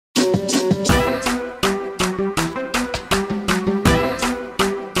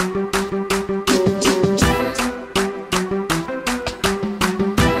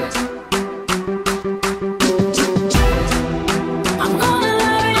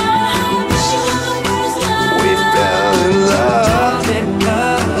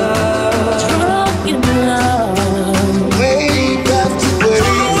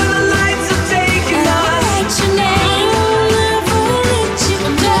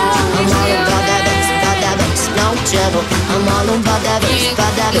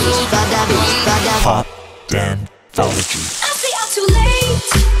Pop Danthology. I say I'm too late.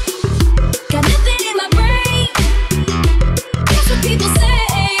 Got nothing in my brain. That's what people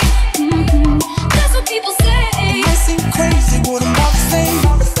say. That's what people say. I seem crazy, what I'm about to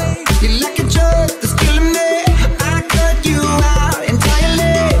say. You're like a drug that's killing me. I cut you out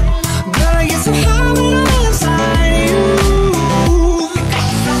entirely. Girl, you're so hard when I'm inside you.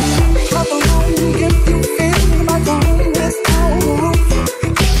 Clap along if you feel my tongue is out.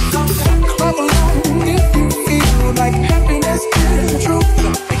 Clap along if you feel like happiness is the truth.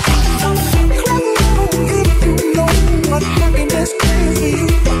 Clap along if you know what happiness is to you.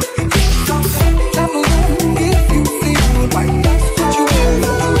 Clap along if you feel like that's what you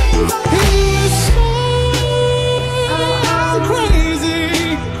want. I'm crazy.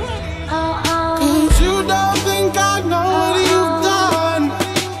 You don't think I know what you've done.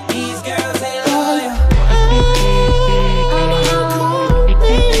 These girls ain't loyal. Call me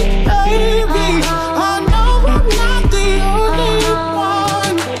baby. I know I'm not the only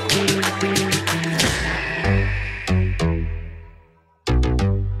one.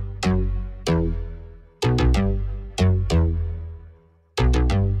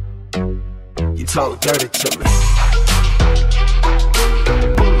 You talk dirty to me.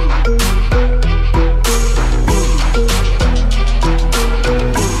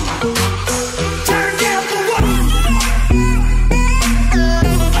 Turn down for what?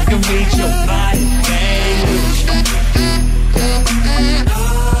 I can read your body language.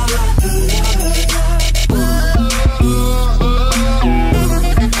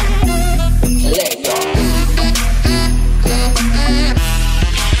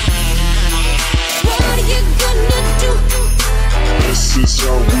 What are you gonna do? This is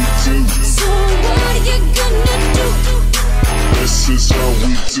how we do. So what are you gonna do? This is how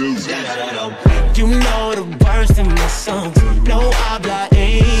we do. You know the words in my songs. No habla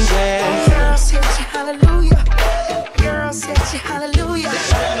English. Girl, said you hallelujah. Girl, said you hallelujah.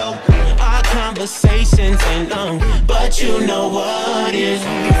 Our conversations ain't long, but you know what is.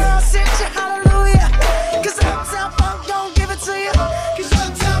 Girl, said you hallelujah. 'Cause Uptown Funk don't give it to you. 'Cause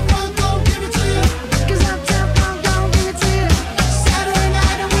Uptown Funk don't give it to you. 'Cause Uptown Funk don't give it to you. Saturday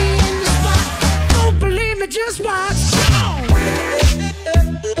night and we in the spot. Don't believe me, just watch.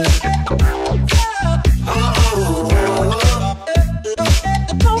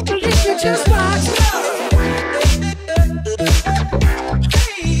 Don't believe me, just watch.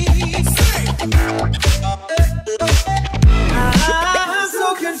 I'm so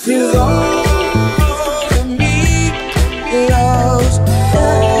confused. To me, lost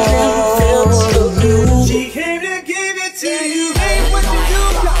all of you. She came to give it to you. Hey, what you do?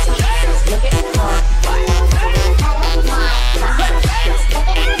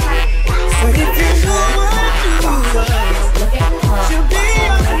 But if you know what you want, she'll be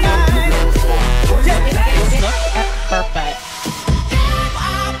on the line.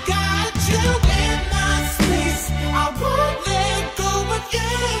 I've got you in my space. I won't let go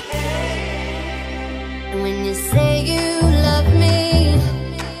again. When you say you love me,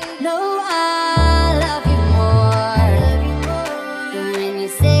 no, I love you more. And when you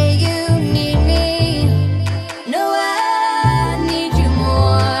say you need me, no, I need you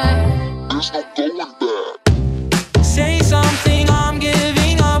more. There's no going back. Say something, I'm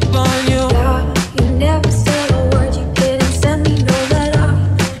giving up on you. You never say a word, you didn't send me no letter.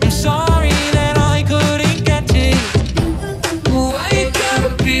 I'm sorry that I couldn't get to you. Why you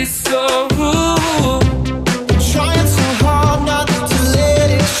gotta be so rude? Trying so hard not to let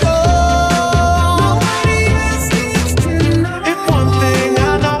it show. Nobody else needs to know. If one thing I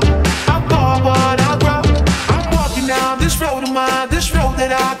know, I fall but I grow. I'm walking down this road of mine, this road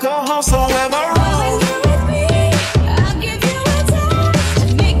that I go home. So am I wrong? When you're with me, I'll give you a taste to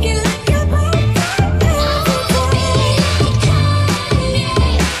make it like a birthday.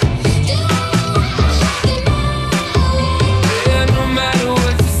 Yeah, no matter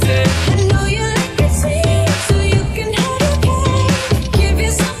what you say. I know you like it sweet, so you can have your cake. Give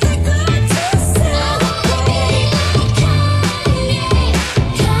you something good to say.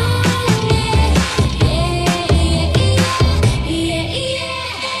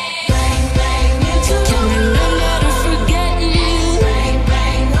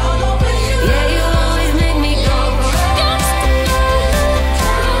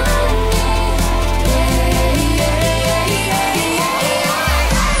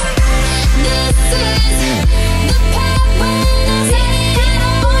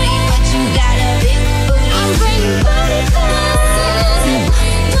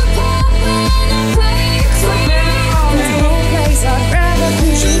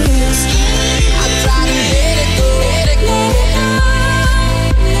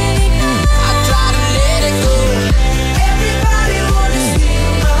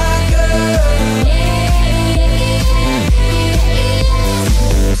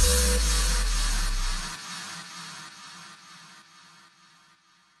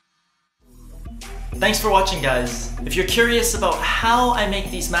 Thanks for watching, guys. If you're curious about how I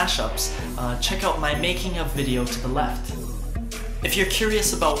make these mashups, check out my making of video to the left. If you're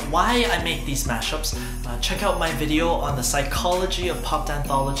curious about why I make these mashups, check out my video on the psychology of pop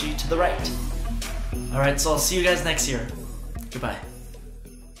danthology to the right. Alright, so I'll see you guys next year. Goodbye.